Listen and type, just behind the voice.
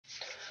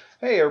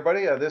Hey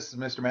everybody, this is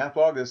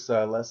Mrmathblog. This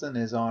lesson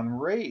is on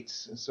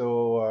rates.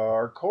 So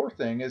our core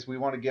thing is we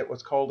want to get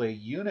what's called a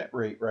unit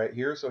rate right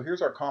here. So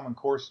here's our common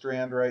core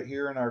strand right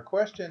here, and our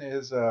question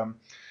is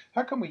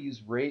how can we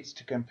use rates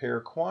to compare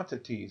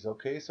quantities?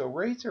 Okay, so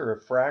rates are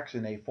a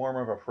fraction, a form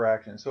of a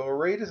fraction. So a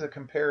rate is a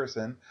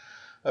comparison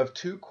of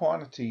two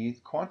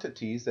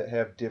quantities that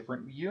have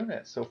different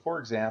units. So for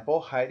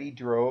example, Heidi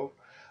drove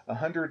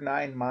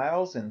 109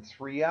 miles in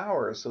 3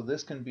 hours. So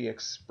this can be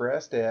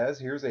expressed as,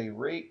 here's a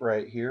rate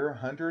right here,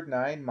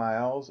 109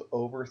 miles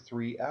over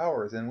 3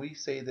 hours. And we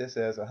say this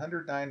as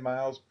 109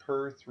 miles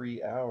per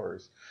 3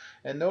 hours.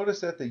 And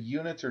notice that the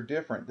units are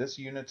different. This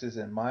unit is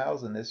in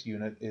miles and this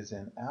unit is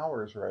in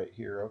hours right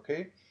here,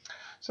 okay?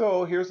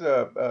 So here's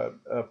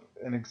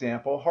an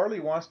example. Harley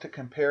wants to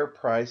compare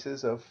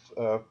prices of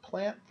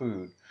plant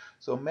food.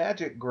 So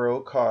Magic Grow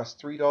costs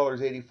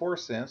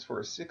 $3.84 for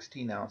a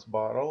 16-ounce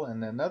bottle,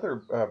 and another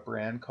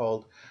brand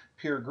called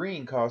Pure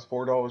Green costs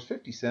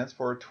 $4.50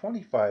 for a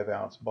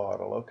 25-ounce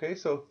bottle. Okay,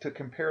 so to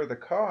compare the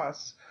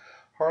costs,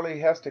 Harley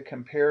has to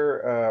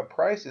compare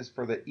prices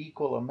for the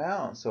equal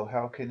amount. So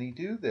how can he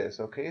do this?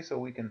 Okay, so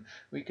we can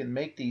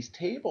make these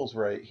tables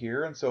right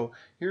here, and so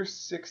here's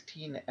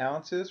 16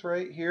 ounces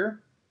right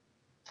here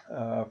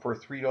for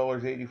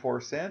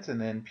 $3.84, and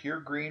then pure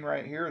green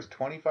right here is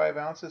 25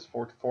 ounces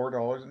for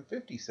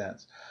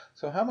 $4.50.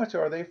 So how much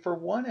are they for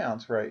 1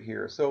 ounce right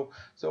here? So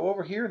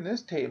over here in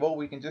this table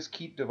we can just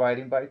keep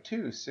dividing by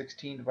 2.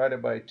 16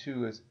 divided by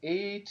 2 is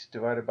 8,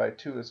 divided by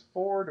 2 is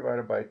 4,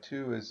 divided by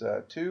 2 is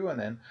 2, and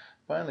then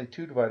finally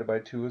 2 divided by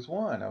 2 is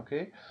 1.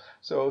 Okay,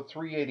 so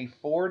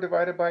 384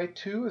 divided by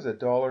 2 is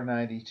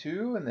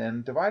 $1.92, and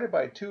then divided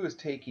by 2 is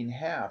taking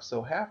half.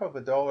 So half of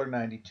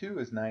 $1.92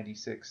 is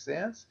 96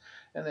 cents,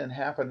 and then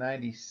half of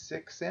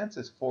 96 cents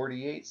is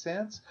 48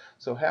 cents.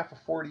 So half of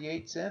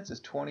 48 cents is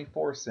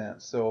 24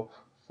 cents. So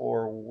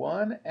for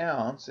 1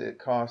 ounce, it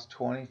costs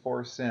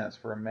 24 cents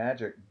for a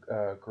Magic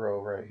Grow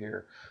right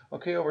here.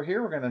 Okay, over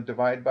here we're going to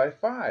divide by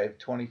 5.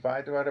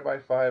 25 divided by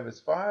 5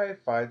 is 5.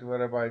 5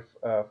 divided by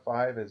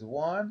 5 is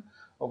 1.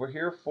 Over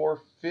here,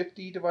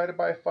 450 divided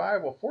by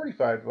 5. Well,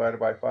 45 divided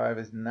by 5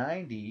 is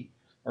 90,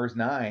 or is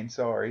 9,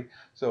 sorry.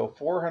 So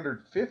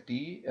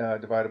 450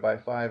 divided by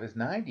 5 is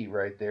 90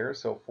 right there.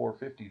 So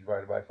 450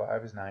 divided by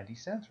 5 is 90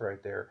 cents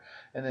right there.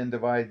 And then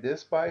divide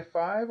this by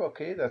 5.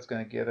 Okay, that's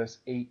going to get us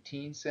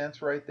 18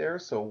 cents right there.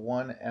 So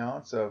 1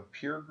 ounce of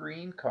pure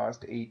green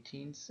cost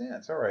 18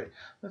 cents. All right,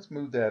 let's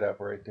move that up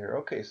right there.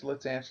 Okay, so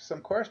let's answer some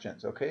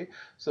questions. Okay,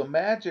 so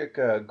Magic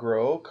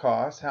Grow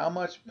costs how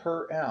much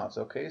per ounce?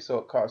 Okay, so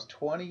it costs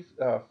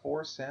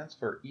 24 cents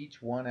for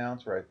each 1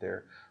 ounce right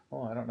there.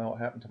 Oh, I don't know what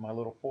happened to my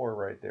little 4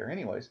 right there.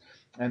 Anyways,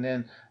 and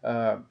then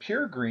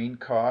pure green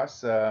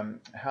costs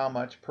how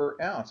much per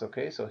ounce?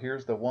 Okay, so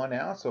here's the 1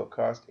 ounce, so it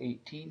costs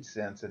 18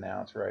 cents an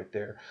ounce right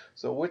there.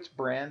 So which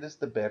brand is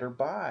the better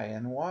buy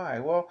and why?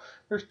 Well,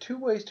 there's two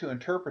ways to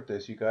interpret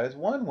this, you guys.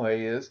 One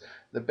way is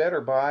the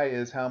better buy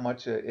is how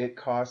much it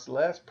costs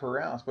less per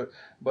ounce,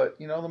 but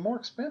you know the more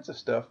expensive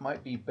stuff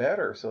might be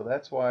better, so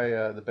that's why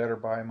the better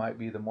buy might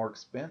be the more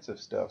expensive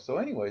stuff. So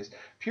anyways,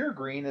 pure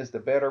green is the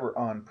better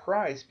on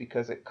price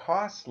because it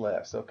costs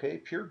less. Okay,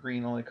 pure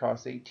green only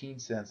costs 18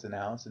 cents an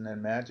ounce, and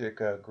then Magic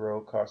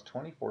Grow costs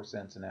 24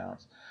 cents an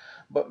ounce.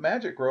 But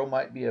Magic Grow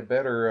might be a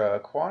better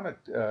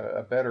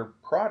a better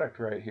product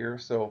right here.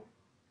 So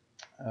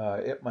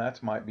that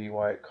might be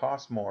why it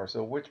costs more.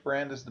 So which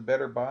brand is the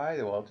better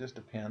buy? Well, it just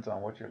depends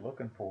on what you're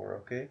looking for.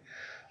 Okay,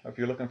 if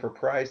you're looking for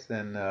price,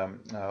 then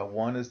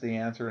one is the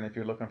answer, and if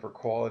you're looking for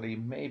quality,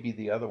 maybe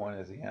the other one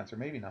is the answer,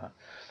 maybe not.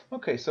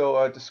 Okay,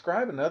 so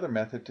describe another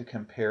method to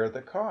compare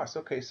the cost.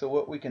 Okay, so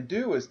what we can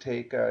do is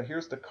take,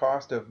 here's the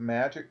cost of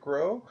Magic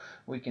Grow.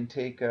 We can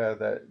take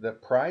the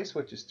price,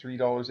 which is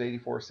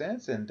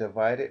 $3.84, and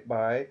divide it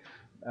by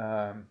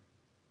um,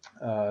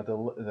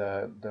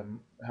 the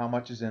how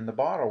much is in the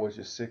bottle, which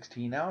is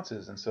 16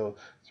 ounces, and so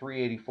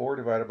 384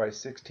 divided by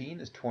 16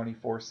 is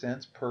 24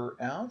 cents per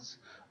ounce.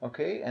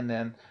 Okay, and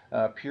then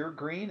pure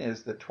green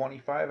is the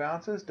 25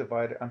 ounces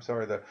divided, I'm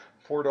sorry, the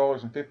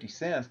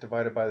 $4.50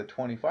 divided by the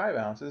 25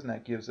 ounces, and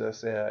that gives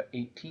us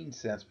 18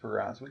 cents per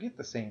ounce. We get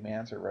the same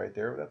answer right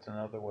there, but that's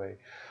another way.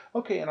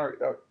 Okay, and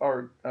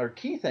our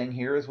key thing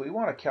here is we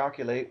want to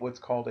calculate what's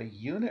called a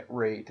unit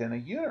rate. And a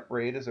unit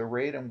rate is a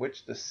rate in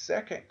which the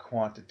second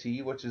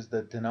quantity, which is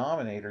the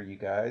denominator, you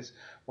guys,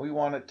 we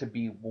want it to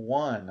be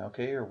 1,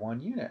 okay, or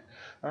 1 unit.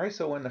 All right,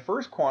 so when the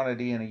first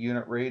quantity in a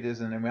unit rate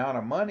is an amount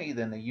of money,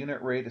 then the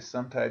unit rate is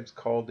sometimes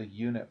called the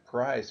unit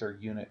price or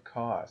unit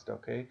cost,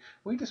 okay?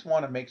 We just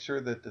want to make sure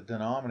that the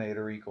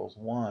denominator equals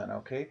 1,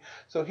 okay?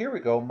 So here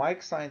we go.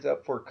 Mike signs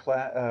up for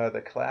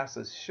the class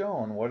as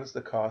shown. What is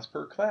the cost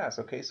per class?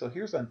 Okay, so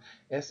here's an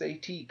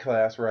SAT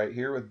class right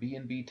here with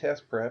B&B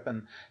Test Prep,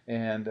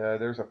 and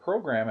there's a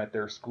program at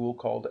their school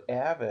called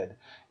Avid,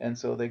 and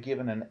so they're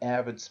giving an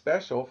Avid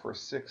special for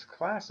 6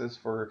 classes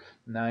for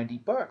 90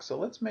 bucks. So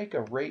let's make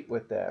a rate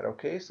with that.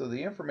 Okay, so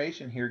the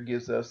information here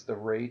gives us the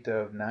rate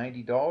of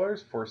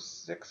 $90 for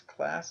 6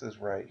 classes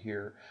right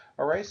here.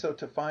 All right, so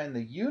to find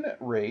the unit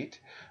rate,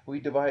 we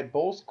divide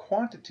both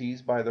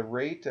quantities by the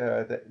rate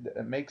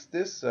that makes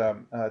this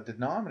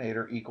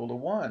denominator equal to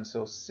 1.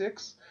 So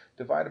 6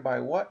 divided by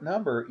what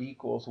number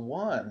equals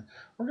 1?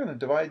 We're going to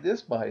divide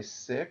this by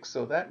 6,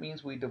 so that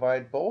means we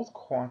divide both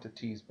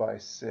quantities by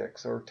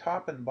 6, or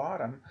top and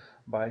bottom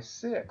by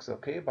 6,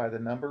 okay, by the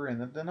number in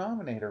the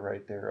denominator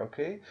right there,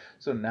 okay?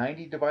 So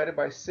 90 divided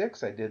by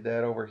 6, I did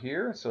that over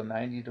here, so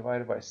 90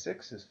 divided by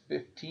 6 is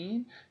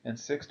 15, and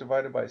 6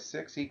 divided by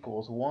 6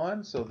 equals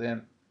 1, so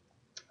then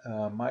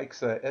Mike's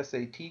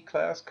SAT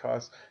class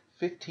costs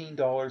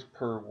 $15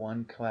 per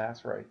one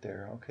class right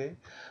there, okay?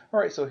 All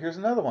right, so here's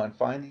another one.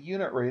 Find the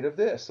unit rate of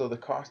this. So the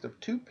cost of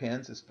 2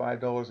 pens is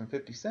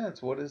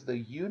 $5.50. What is the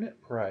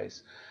unit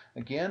price?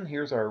 Again,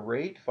 here's our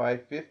rate,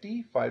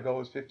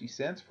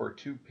 $5.50 for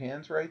 2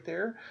 pens right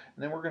there.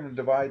 And then we're going to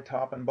divide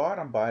top and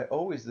bottom by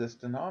always this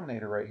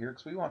denominator right here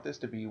because we want this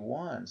to be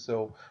 1.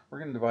 So we're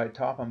going to divide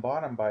top and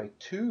bottom by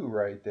 2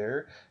 right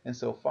there. And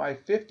so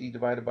 550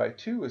 divided by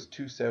 2 is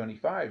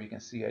 275. You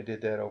can see I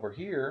did that over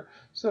here.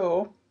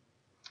 So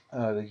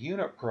the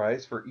unit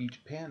price for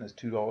each pen is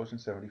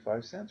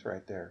 $2.75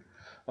 right there.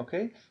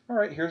 Okay, all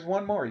right, here's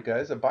one more, you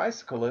guys. A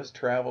bicyclist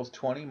travels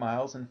 20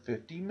 miles in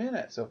 50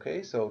 minutes.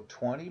 Okay, so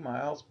 20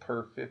 miles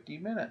per 50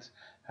 minutes.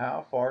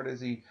 How far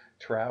does he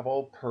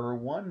travel per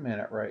 1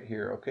 minute right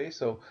here? Okay,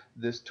 so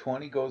this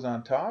 20 goes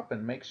on top,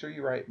 and make sure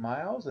you write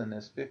miles, and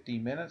this 50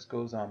 minutes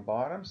goes on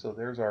bottom. So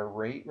there's our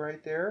rate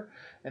right there.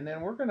 And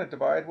then we're going to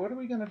divide, what are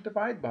we going to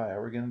divide by?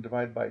 Are we going to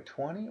divide by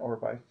 20 or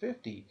by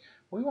 50?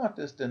 We want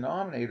this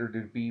denominator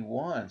to be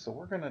 1, so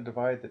we're going to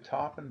divide the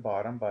top and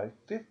bottom by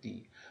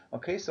 50.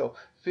 Okay, so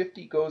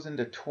 50 goes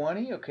into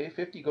 20. Okay,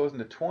 50 goes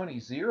into 20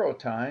 0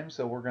 times,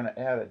 so we're going to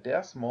add a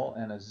decimal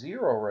and a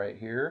 0 right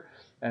here.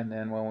 And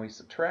then when we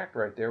subtract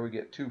right there, we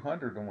get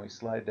 200 when we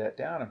slide that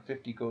down, and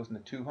 50 goes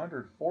into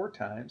 200 4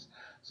 times,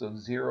 so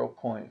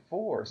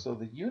 0.4. So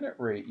the unit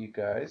rate, you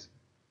guys,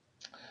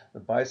 the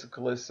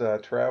bicyclist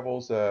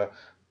travels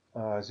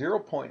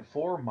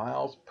 0.4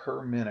 miles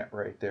per minute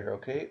right there,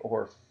 okay,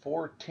 or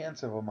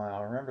 4/10 of a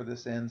mile. Remember,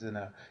 this ends in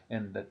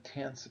the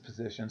tenths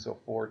position, so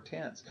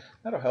 4/10.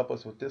 That'll help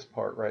us with this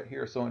part right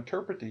here. So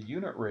interpret the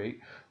unit rate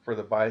for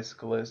the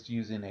bicyclist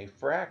using a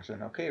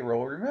fraction. Okay,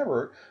 well,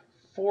 remember,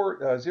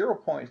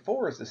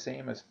 0.4 is the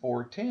same as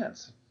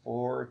 4/10.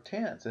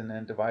 4/10, and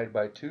then divided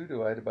by 2,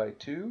 divided by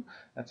 2.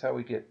 That's how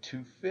we get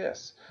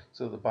 2/5.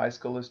 So the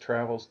bicyclist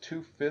travels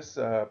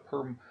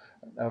 2/5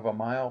 of a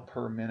mile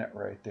per minute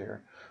right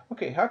there.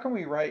 Okay, how can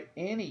we write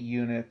any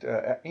unit,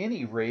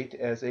 any rate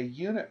as a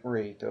unit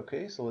rate?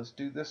 Okay, so let's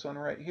do this one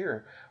right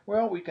here.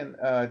 Well, we can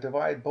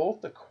divide both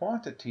the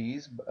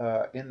quantities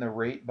in the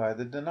rate by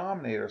the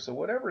denominator. So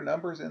whatever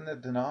number's in the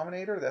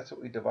denominator, that's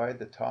what we divide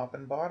the top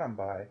and bottom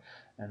by,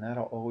 and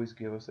that'll always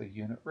give us a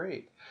unit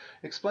rate.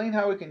 Explain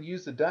how we can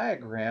use the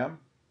diagram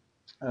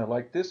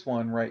like this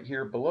one right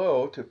here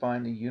below to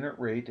find the unit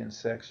rate in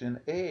section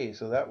A.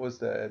 So that was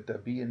the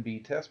B&B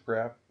test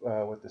prep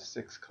with the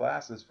 6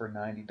 classes for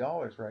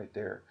 $90 right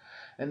there.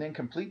 And then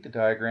complete the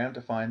diagram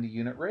to find the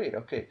unit rate.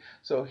 Okay,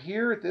 so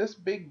here this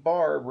big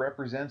bar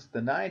represents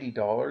the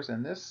 $90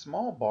 and this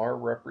small bar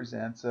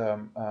represents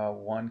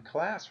one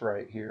class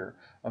right here.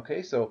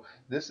 Okay, so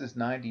this is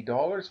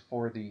 $90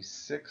 for the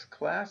 6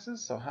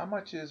 classes. So how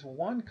much is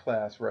one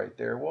class right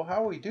there? Well,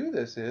 how we do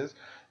this is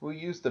we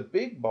use the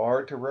big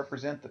bar to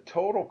represent the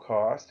total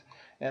cost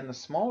and the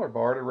smaller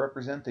bar to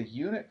represent the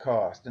unit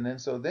cost. And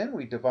then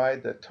we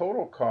divide the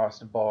total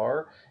cost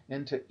bar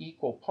into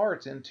equal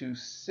parts, into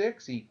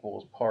 6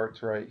 equal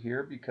parts right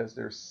here, because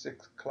there's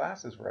 6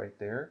 classes right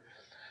there.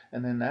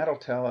 And then that'll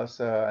tell us,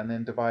 and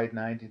then divide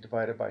 90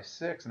 divided by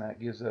 6, and that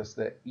gives us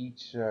that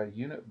each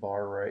unit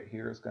bar right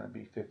here is going to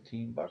be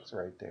 15 bucks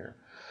right there.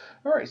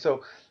 All right,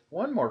 so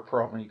one more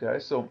problem, you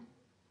guys. So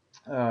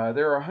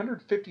there are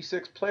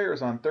 156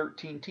 players on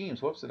 13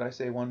 teams. Whoops, did I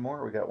say one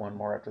more? We got one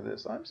more after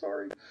this. I'm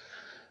sorry.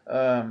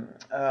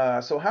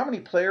 So how many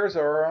players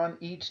are on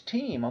each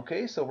team?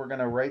 Okay, so we're going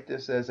to write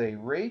this as a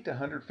rate,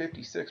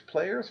 156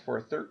 players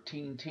for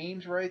 13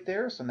 teams right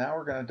there. So now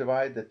we're going to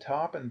divide the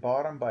top and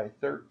bottom by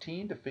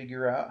 13 to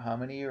figure out how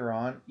many are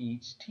on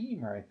each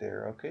team right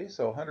there. Okay,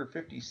 so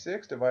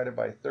 156 divided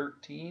by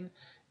 13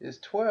 is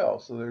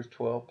 12. So there's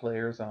 12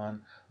 players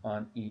on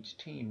each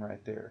team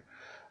right there.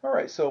 All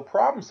right, so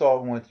problem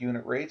solving with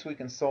unit rates, we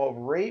can solve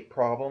rate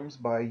problems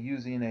by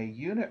using a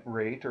unit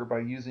rate or by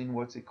using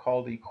what's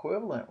called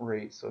equivalent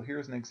rate. So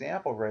here's an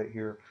example right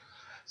here.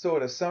 So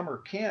at a summer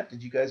camp,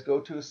 did you guys go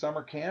to a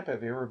summer camp?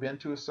 Have you ever been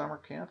to a summer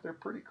camp? They're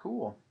pretty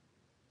cool.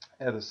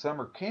 At a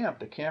summer camp,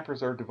 the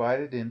campers are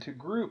divided into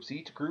groups.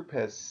 Each group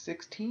has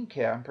 16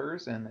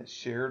 campers, and it's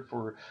shared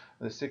for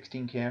the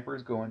 16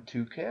 campers go in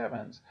 2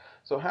 cabins.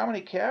 So how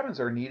many cabins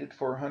are needed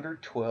for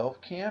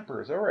 112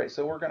 campers? All right,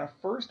 so we're going to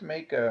first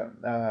make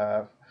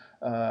a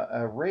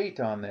rate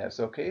on this.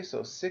 Okay,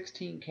 so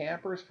 16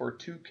 campers for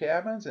 2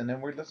 cabins, and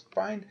then let's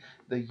find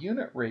the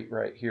unit rate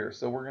right here.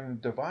 So we're going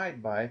to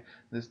divide by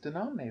this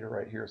denominator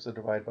right here. So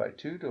divide by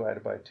 2,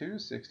 divided by 2,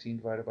 16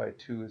 divided by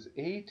 2 is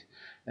 8.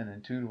 and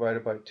then 2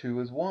 divided by 2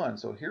 is 1.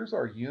 So here's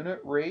our unit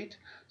rate.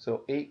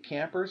 So 8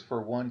 campers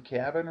for one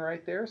cabin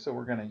right there. So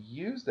we're going to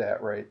use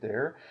that right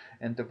there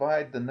and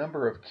divide the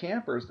number of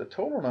campers, the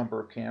total number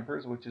of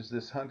campers, which is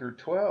this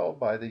 112,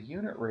 by the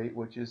unit rate,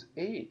 which is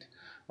 8.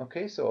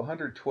 Okay, so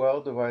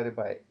 112 divided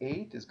by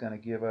 8 is going to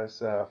give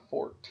us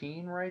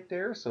 14 right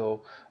there.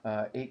 So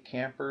 8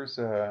 campers,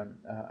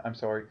 I'm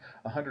sorry,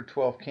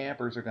 112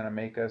 campers are going to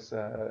make us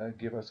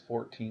give us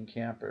 14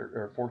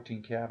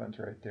 cabins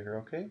right there.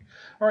 Okay.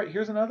 All right.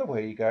 Here's another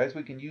way, you guys.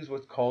 We can use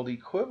what's called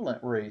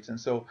equivalent rates, and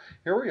so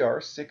here we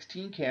are,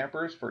 16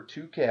 campers for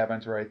 2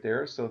 cabins right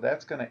there. So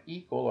that's going to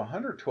equal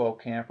 112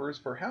 campers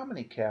for how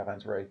many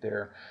cabins right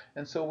there?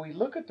 And so we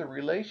look at the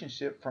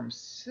relationship from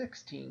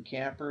 16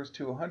 campers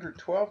to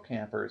 112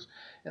 campers,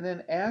 and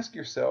then ask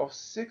yourself,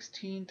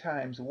 16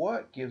 times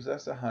what gives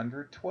us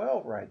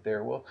 112 right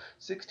there? Well,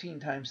 16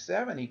 times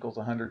 7 equals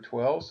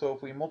 112. So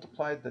if we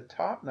multiply the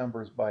top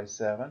numbers by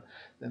 7,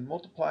 then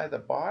multiply the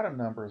bottom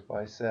numbers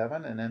by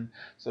 7, and then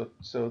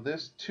so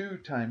this 2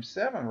 times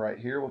 7 right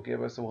here will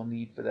give us, we'll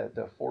need for that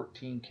the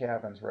 14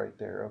 cabins right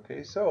there.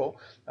 Okay, so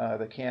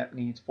the camp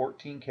needs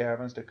 14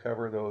 cabins to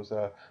cover those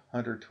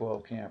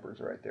 112 campers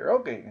right there.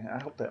 Okay,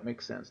 I hope that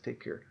makes sense.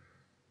 Take care.